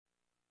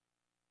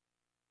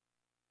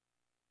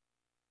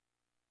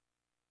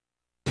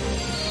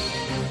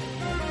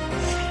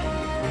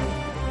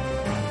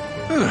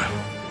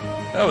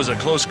That was a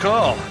close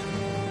call.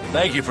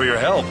 Thank you for your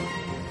help.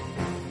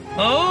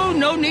 Oh,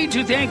 no need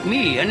to thank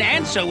me. An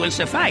answer will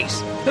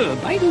suffice.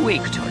 By the way,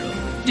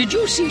 Kotaro, did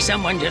you see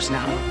someone just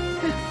now?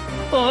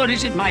 Or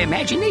is it my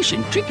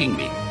imagination tricking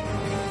me?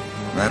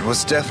 That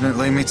was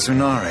definitely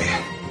Mitsunari.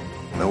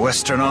 The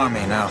Western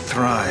Army now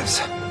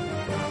thrives.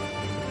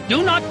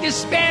 Do not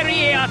despair,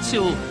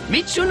 Ieyasu.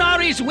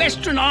 Mitsunari's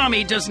Western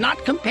Army does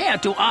not compare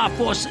to our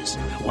forces.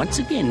 Once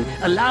again,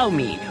 allow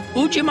me,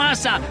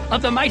 Ujimasa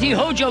of the mighty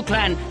Hojo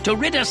clan, to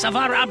rid us of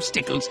our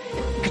obstacles.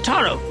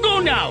 Kotaro,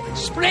 go now!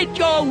 Spread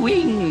your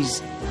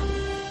wings!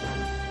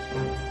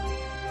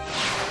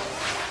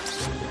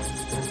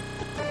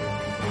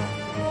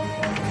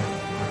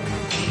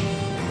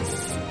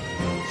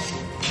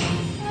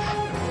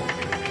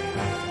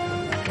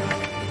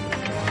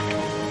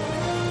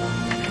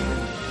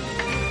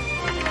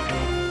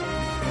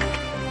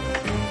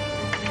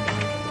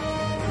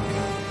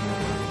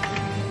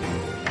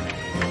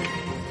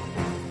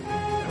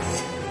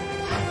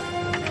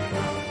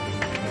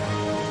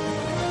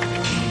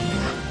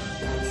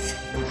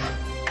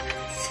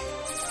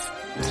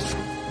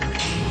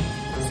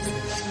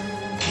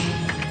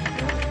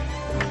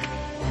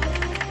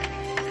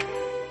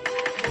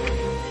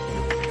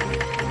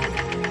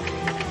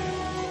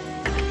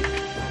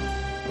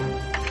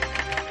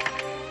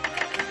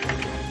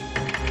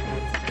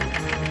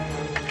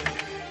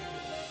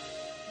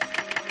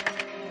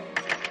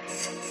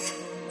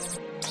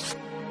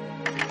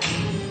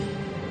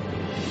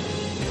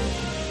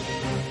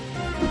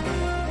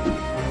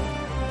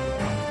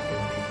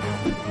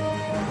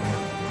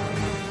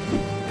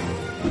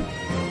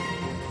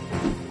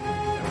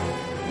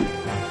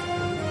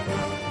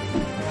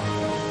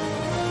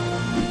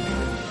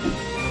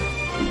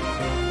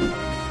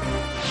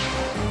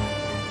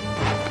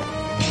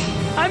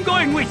 I'm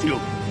going with you.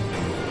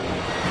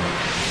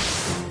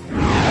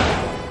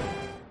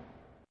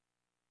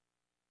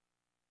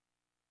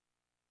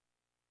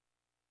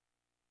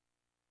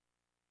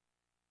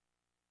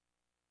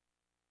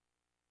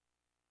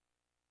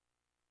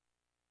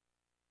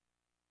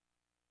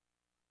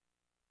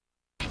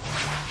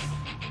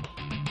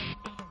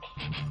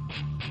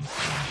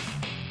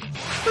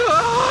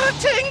 Oh,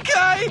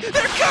 Tenkai!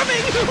 They're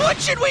coming!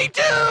 What should we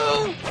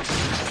do?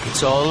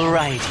 It's all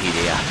right,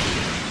 Hideaki.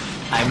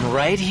 I'm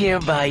right here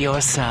by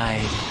your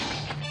side.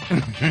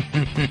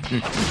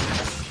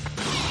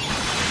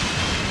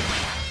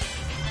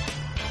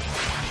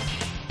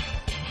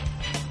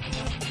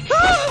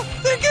 Ah!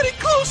 They're getting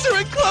closer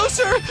and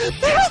closer!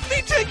 Help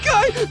me,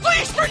 Tenkai!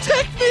 Please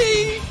protect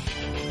me!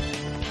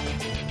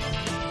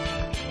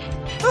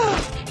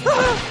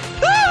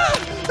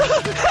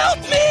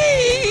 Help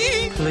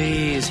me!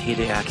 Please,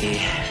 Hideaki.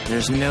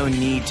 There's no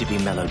need to be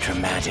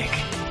melodramatic.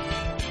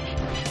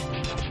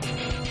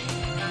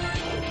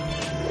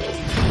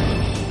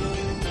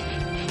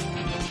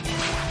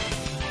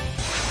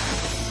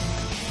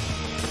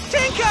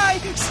 Tenkai!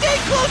 Stay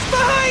close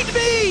behind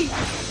me!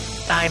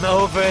 I'm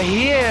over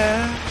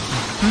here.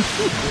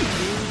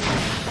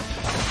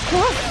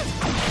 Huh?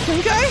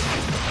 Tenkai?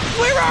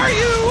 Where are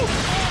you?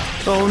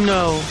 Oh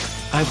no,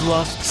 I've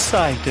lost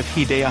sight of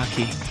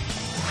Hideaki.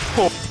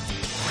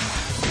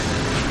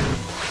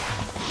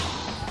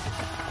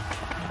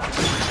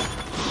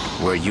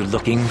 Were you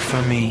looking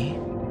for me?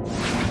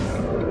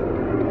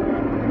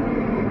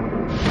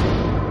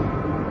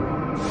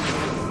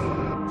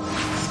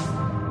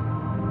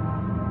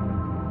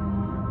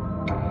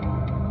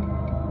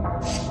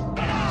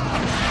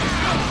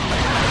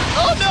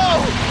 Oh no!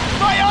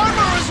 My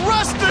armor is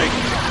rusting!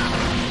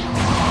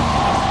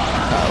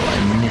 How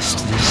I missed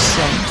this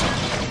scent.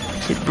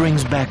 It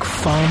brings back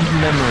fond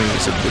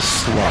memories of the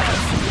slaughter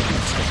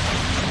field.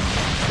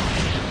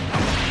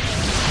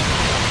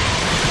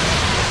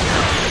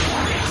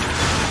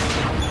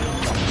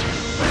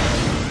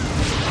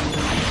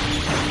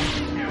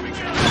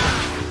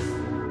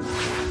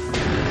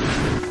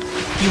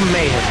 You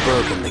may have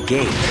broken the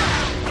gate,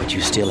 but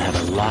you still have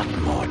a lot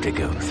more to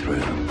go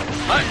through.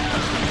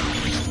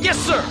 Yes,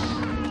 sir!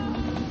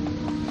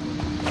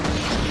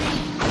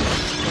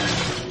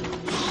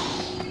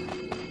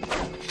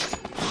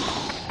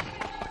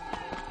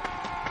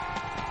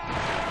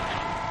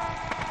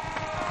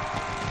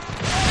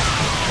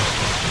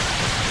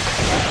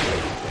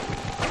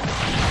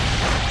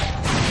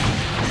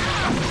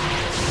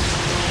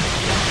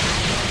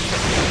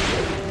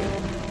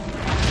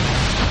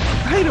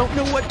 I don't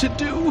know what to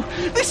do.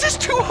 This is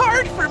too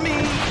hard for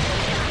me.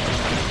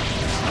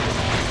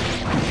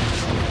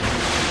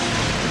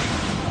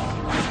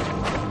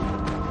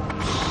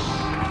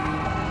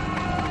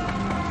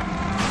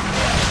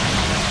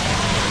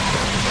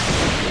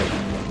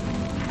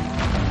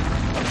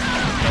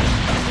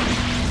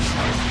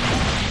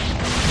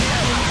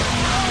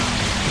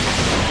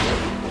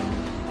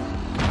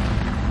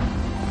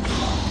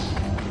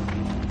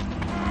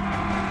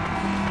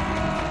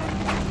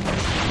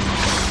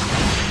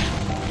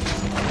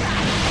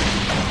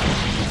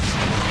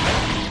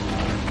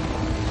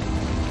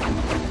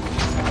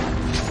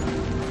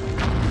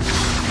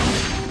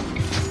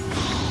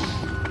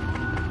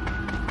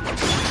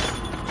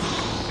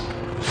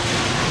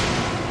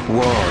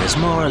 is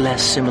more or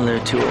less similar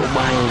to a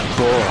wild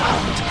boar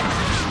hunt.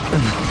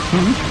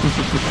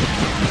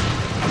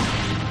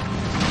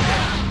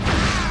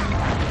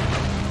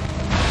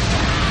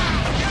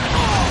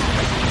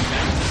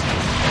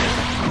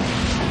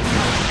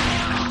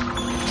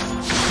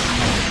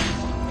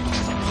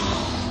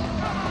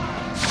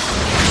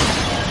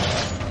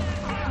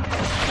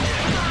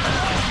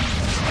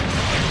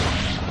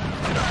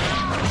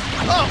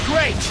 Oh,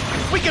 great!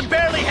 We can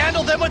barely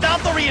handle them without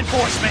the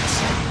reinforcements!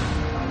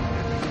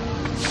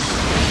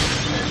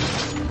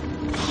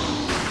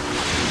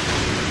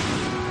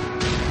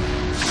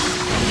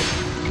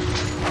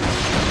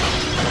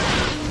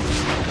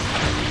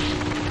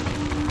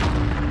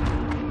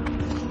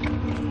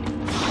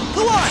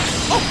 Go on!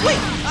 Oh,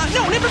 wait!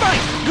 No, never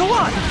mind! Go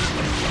on!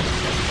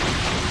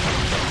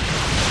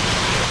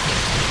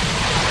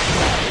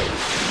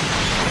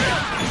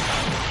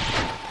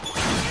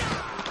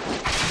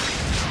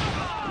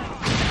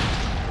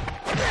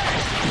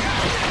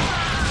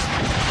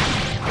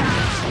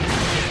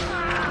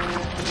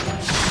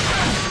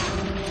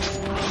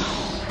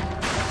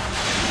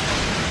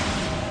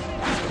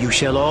 You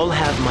shall all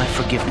have my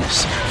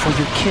forgiveness, for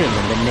you kill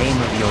in the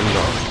name of your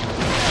lord.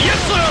 Yes,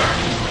 sir!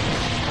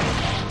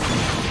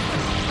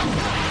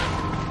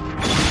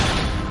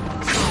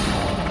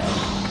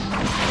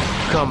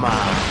 Come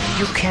on,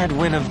 you can't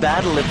win a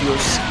battle if you're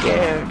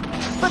scared.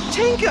 But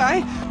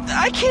Tenkai,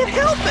 I can't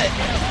help it!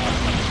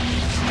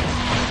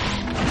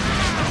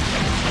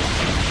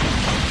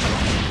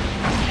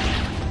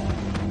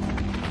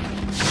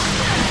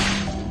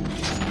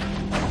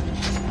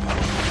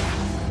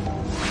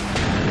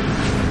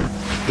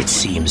 It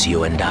seems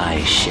you and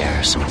I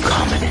share some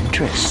common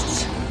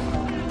interests.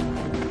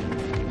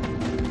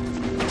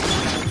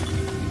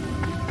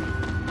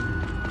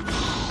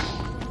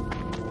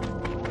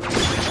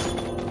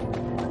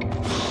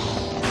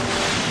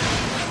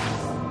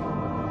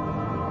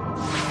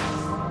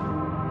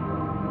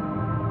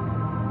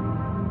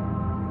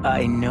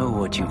 I know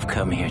what you've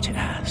come here to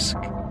ask.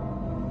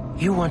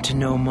 You want to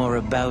know more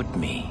about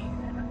me.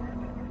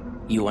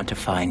 You want to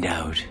find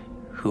out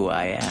who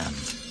I am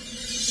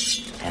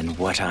and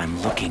what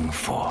I'm looking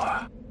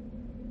for.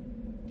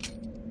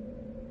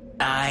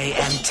 I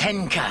am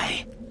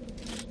Tenkai,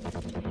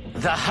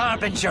 the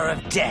Harbinger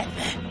of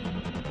Death.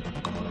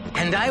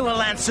 And I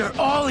will answer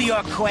all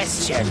your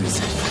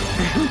questions.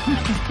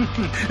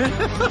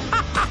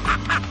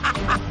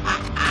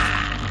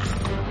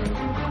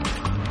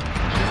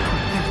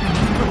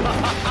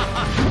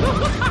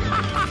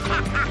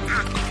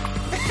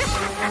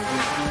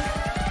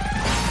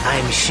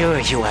 I'm sure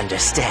you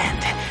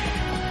understand.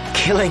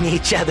 Killing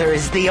each other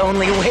is the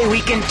only way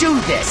we can do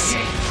this.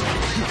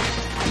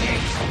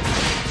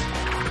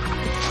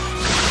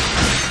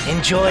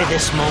 Enjoy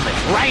this moment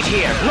right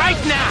here,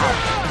 right now,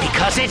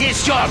 because it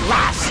is your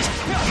last.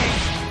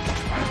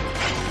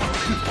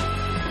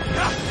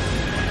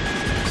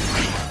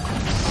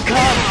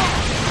 Come,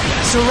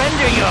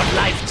 surrender your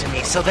life to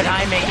me so that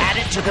I may add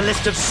it to the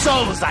list of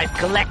souls I've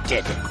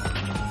collected.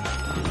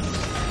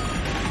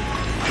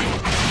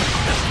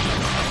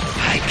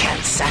 I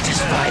can't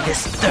satisfy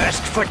this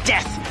thirst for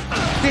death,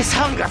 this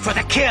hunger for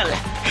the kill.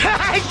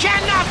 I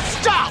cannot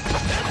stop!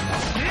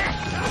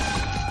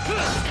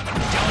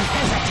 Don't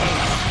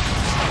hesitate.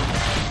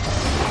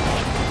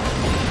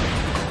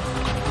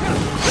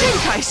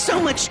 Tenkai's so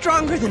much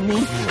stronger than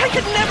me. I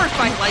could never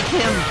fight like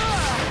him.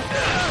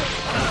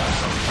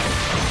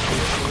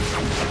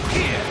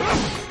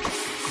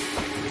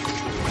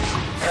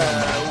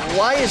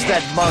 Why is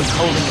that monk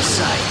holding a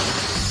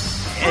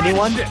scythe?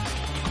 Anyone?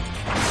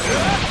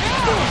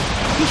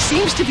 He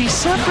seems to be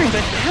suffering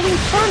but having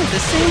fun at the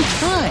same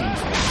time.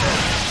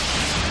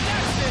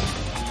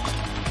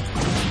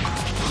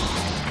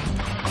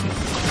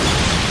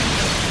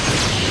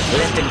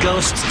 Let the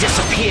ghost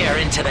disappear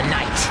into the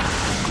night.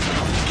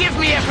 Give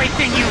me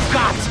everything you've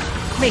got.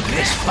 Make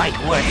this fight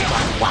worth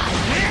my while.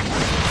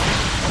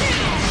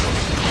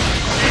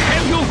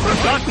 Have you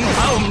forgotten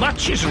how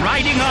much is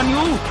riding on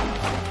you?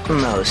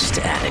 Most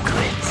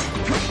adequate.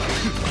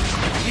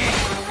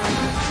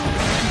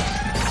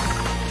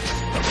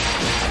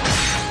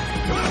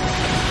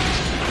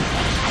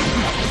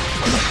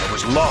 I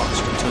was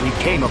lost until he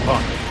came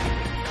upon me.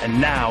 And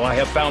now I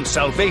have found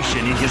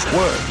salvation in his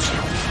words.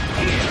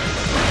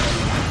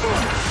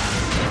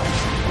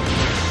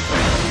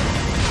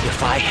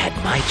 If I had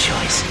my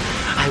choice,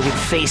 I would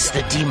face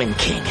the Demon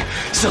King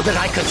so that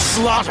I could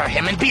slaughter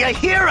him and be a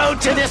hero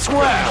to this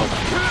world.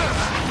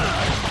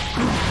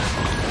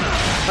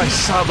 I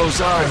saw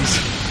those eyes,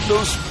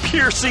 those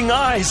piercing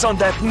eyes on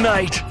that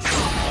night.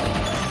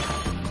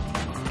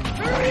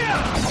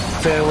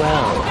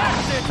 Farewell,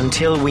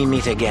 until we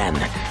meet again,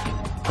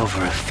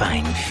 over a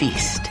fine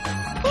feast.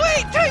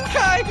 Wait,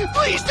 Tenkai!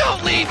 Please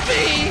don't leave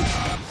me!